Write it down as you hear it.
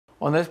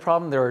On this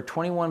problem, there are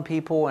 21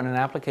 people in an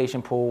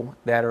application pool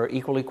that are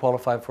equally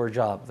qualified for a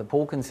job. The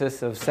pool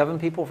consists of 7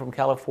 people from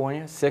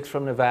California, 6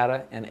 from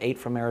Nevada, and 8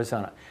 from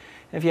Arizona.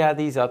 And if you add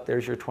these up,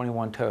 there's your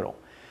 21 total.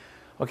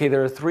 Okay,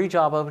 there are 3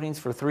 job openings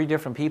for 3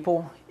 different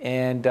people,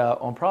 and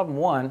on problem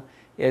 1,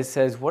 it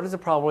says, what is the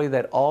probability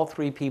that all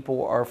 3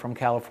 people are from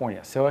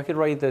California? So I could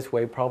write it this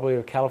way, probability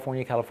of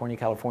California, California,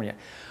 California.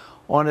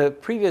 On a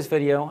previous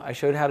video, I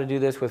showed how to do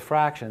this with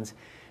fractions,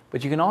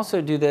 but you can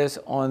also do this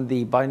on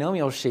the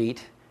binomial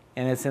sheet,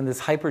 and it's in this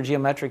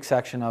hypergeometric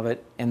section of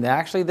it, and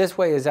actually this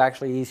way is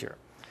actually easier.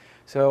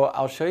 So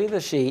I'll show you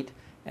the sheet,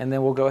 and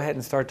then we'll go ahead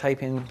and start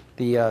typing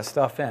the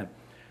stuff in.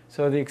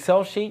 So the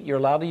Excel sheet, you're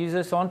allowed to use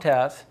this on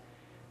tests,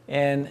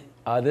 and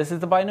this is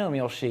the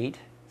binomial sheet.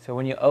 So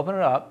when you open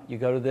it up, you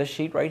go to this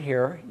sheet right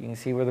here. You can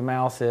see where the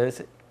mouse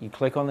is. You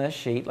click on this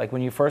sheet. Like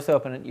when you first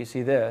open it, you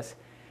see this.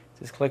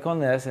 Just click on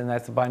this, and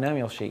that's the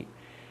binomial sheet.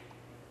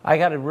 I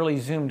got it really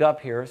zoomed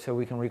up here so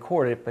we can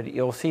record it, but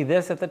you'll see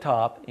this at the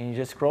top, and you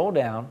just scroll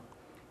down,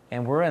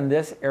 and we're in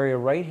this area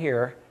right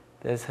here.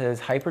 This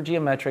says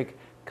hypergeometric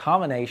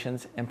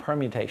combinations and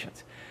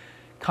permutations.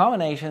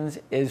 Combinations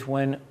is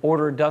when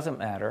order doesn't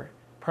matter.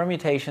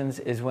 Permutations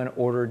is when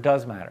order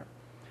does matter.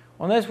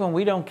 On this one,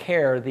 we don't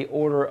care the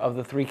order of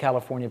the 3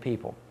 California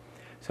people.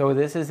 So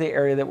this is the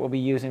area that we'll be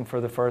using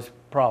for the first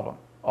problem,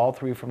 all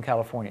 3 from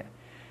California.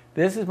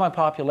 This is my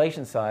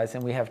population size,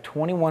 and we have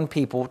 21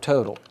 people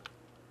total.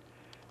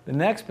 The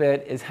next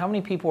bit is how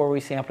many people are we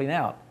sampling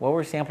out? Well,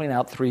 we're sampling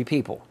out 3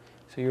 people.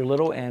 So your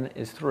little n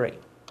is 3.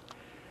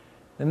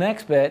 The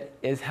next bit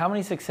is how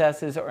many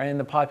successes are in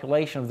the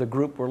population of the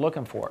group we're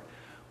looking for.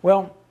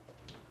 Well,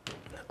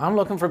 I'm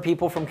looking for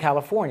people from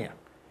California.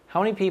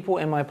 How many people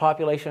in my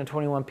population of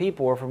 21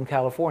 people are from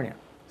California?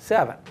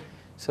 7.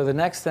 So the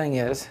next thing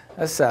is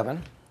a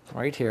 7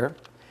 right here.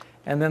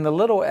 And then the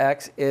little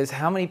x is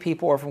how many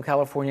people are from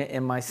California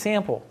in my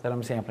sample that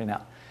I'm sampling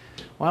out.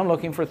 Well, I'm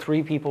looking for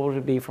 3 people to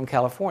be from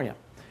California.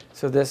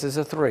 So this is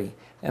a 3.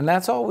 And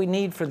that's all we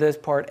need for this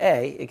part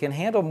A. It can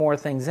handle more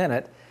things in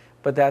it,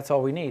 but that's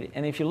all we need.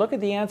 And if you look at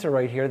the answer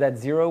right here,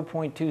 that's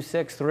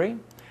 0.263.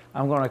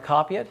 I'm going to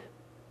copy it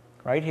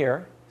right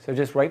here. So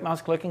just right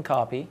mouse click and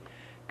copy.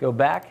 Go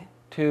back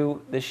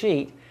to the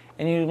sheet,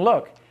 and you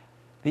look.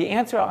 The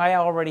answer I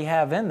already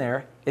have in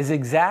there is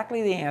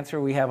exactly the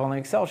answer we have on the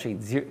Excel sheet,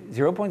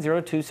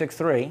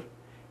 0.0263.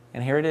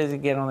 And here it is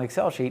again on the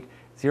Excel sheet,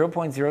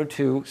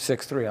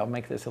 0.0263. I'll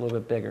make this a little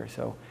bit bigger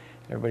so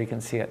everybody can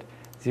see it.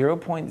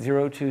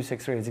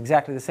 0.0263 is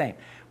exactly the same.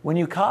 When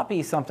you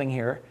copy something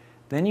here,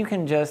 then you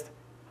can just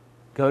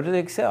go to the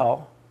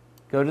Excel,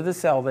 go to the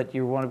cell that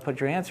you want to put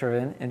your answer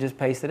in, and just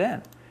paste it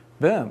in.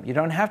 Boom. You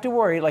don't have to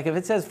worry. Like if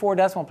it says 4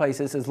 decimal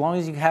places, as long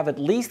as you have at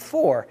least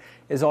 4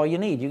 is all you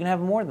need. You can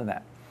have more than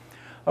that.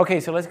 Okay,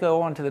 so let's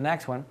go on to the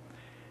next one.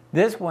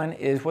 This one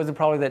is, what's the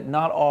probability that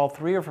not all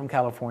 3 are from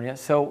California?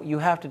 So you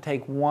have to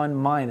take 1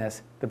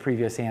 minus the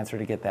previous answer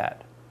to get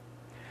that.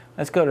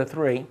 Let's go to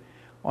 3.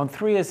 On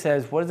 3 it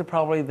says, what is the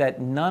probability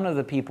that none of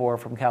the people are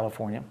from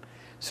California?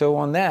 So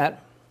on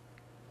that,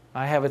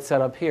 I have it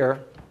set up here.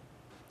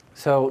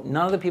 So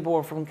none of the people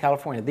are from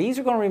California. These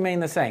are going to remain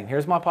the same.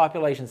 Here's my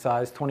population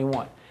size,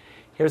 21.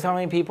 Here's how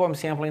many people I'm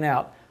sampling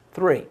out,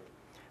 3.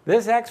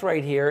 This X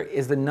right here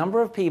is the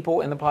number of people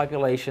in the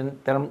population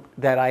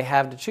that I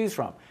have to choose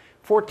from.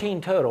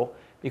 14 total,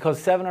 because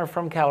 7 are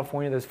from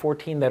California. There's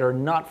 14 that are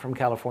not from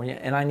California,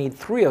 and I need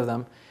 3 of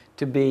them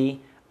to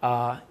be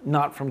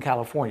not from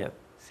California.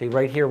 See,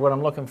 right here what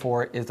I'm looking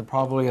for is the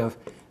probability of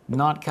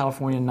not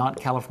California, not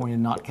California,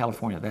 not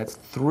California. That's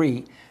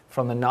 3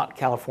 from the not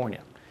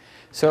California.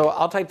 So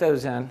I'll type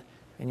those in,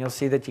 and you'll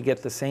see that you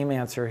get the same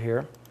answer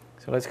here.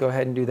 So let's go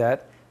ahead and do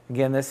that.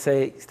 Again, this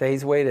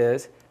stays the way it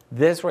is.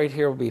 This right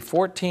here will be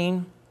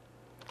 14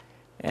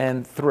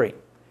 and 3.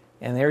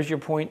 And there's your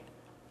point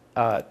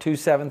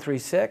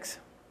 2736.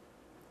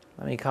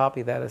 Let me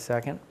copy that a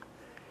second.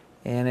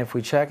 And if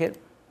we check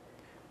it,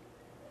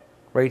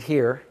 right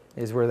here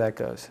is where that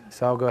goes.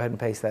 So I'll go ahead and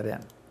paste that in.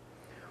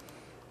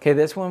 Okay,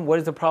 this one, what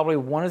is the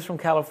probability 1 is from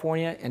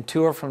California and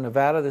 2 are from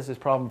Nevada? This is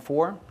problem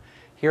 4.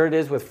 Here it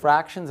is with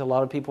fractions. A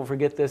lot of people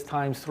forget this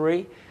times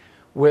 3.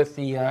 With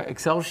the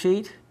Excel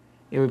sheet,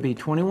 it would be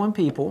 21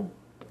 people.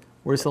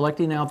 We're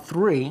selecting out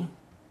 3.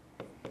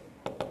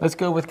 Let's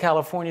go with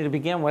California to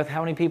begin with.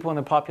 How many people in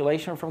the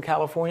population are from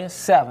California?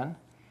 7.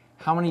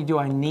 How many do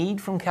I need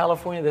from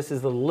California? This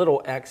is the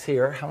little x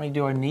here. How many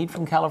do I need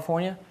from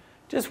California?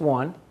 Just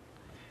 1.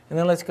 And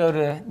then let's go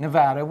to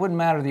Nevada. It wouldn't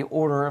matter the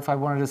order. If I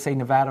wanted to say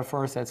Nevada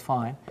first, that's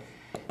fine.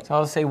 So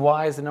I'll say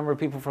Y is the number of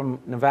people from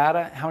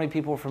Nevada. How many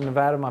people from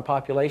Nevada in my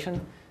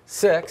population?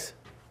 6.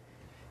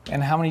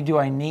 And how many do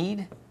I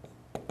need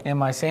in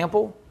my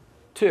sample?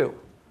 2.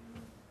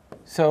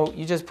 So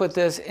you just put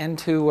this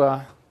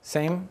into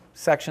same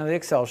section of the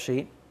Excel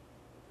sheet.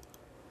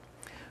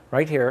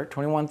 Right here,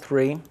 21,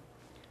 3,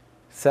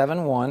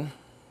 7, 1,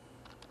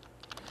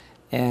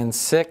 and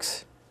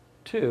 6,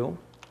 2.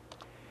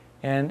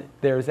 And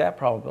there's that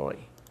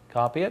probability.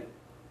 Copy it,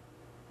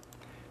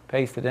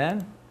 paste it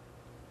in,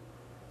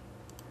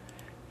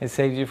 It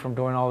saves you from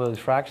doing all those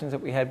fractions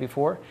that we had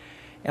before.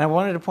 And I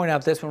wanted to point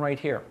out this one right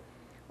here.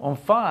 On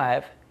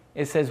 5,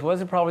 it says, what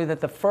is the probability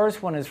that the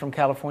first one is from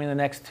California and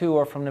the next 2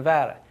 are from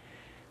Nevada?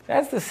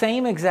 That's the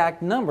same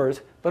exact numbers,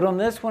 but on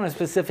this one a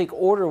specific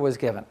order was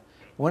given.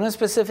 When a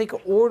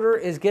specific order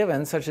is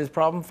given, such as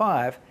problem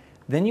 5,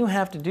 then you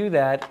have to do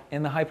that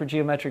in the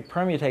hypergeometric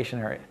permutation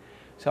area.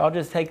 So I'll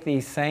just take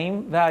these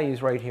same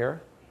values right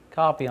here,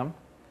 copy them,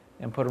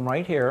 and put them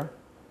right here,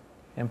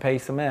 and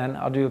paste them in.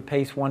 I'll do a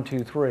paste 1,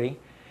 2, 3,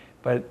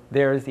 but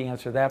there's the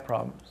answer to that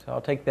problem. So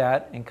I'll take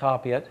that and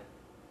copy it,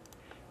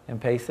 and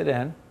paste it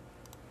in.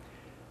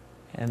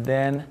 And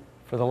then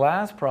for the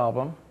last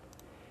problem,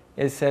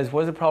 it says,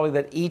 what is the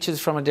probability that each is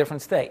from a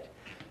different state?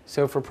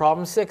 So for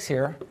problem 6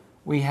 here,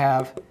 we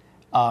have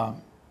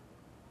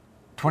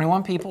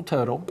 21 people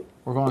total.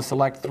 We're going to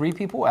select 3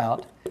 people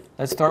out.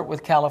 Let's start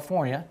with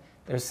California.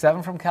 There's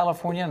 7 from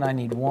California, and I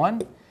need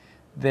 1.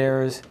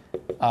 There's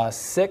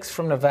 6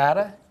 from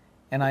Nevada,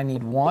 and I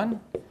need 1.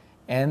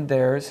 And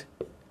there's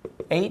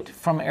 8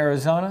 from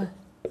Arizona,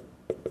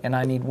 and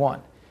I need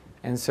 1.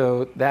 And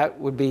so that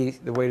would be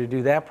the way to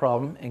do that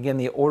problem. Again,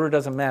 the order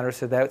doesn't matter,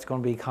 so that's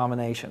going to be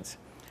combinations.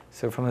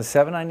 So from the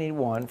 7, I need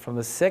 1. From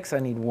the 6, I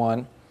need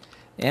 1.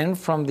 And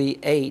from the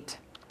 8,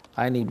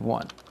 I need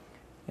 1.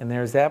 And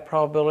there's that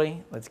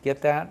probability. Let's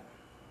get that.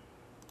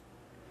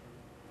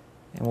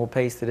 And we'll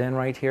paste it in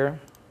right here.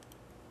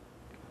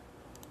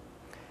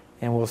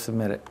 And we'll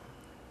submit it.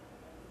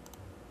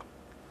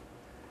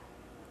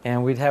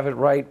 And we'd have it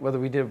right whether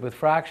we did it with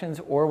fractions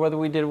or whether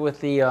we did it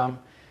with the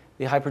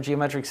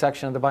hypergeometric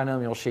section of the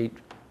binomial sheet.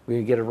 We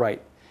would get it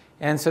right.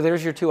 And so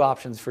there's your 2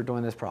 options for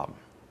doing this problem.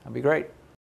 That'd be great.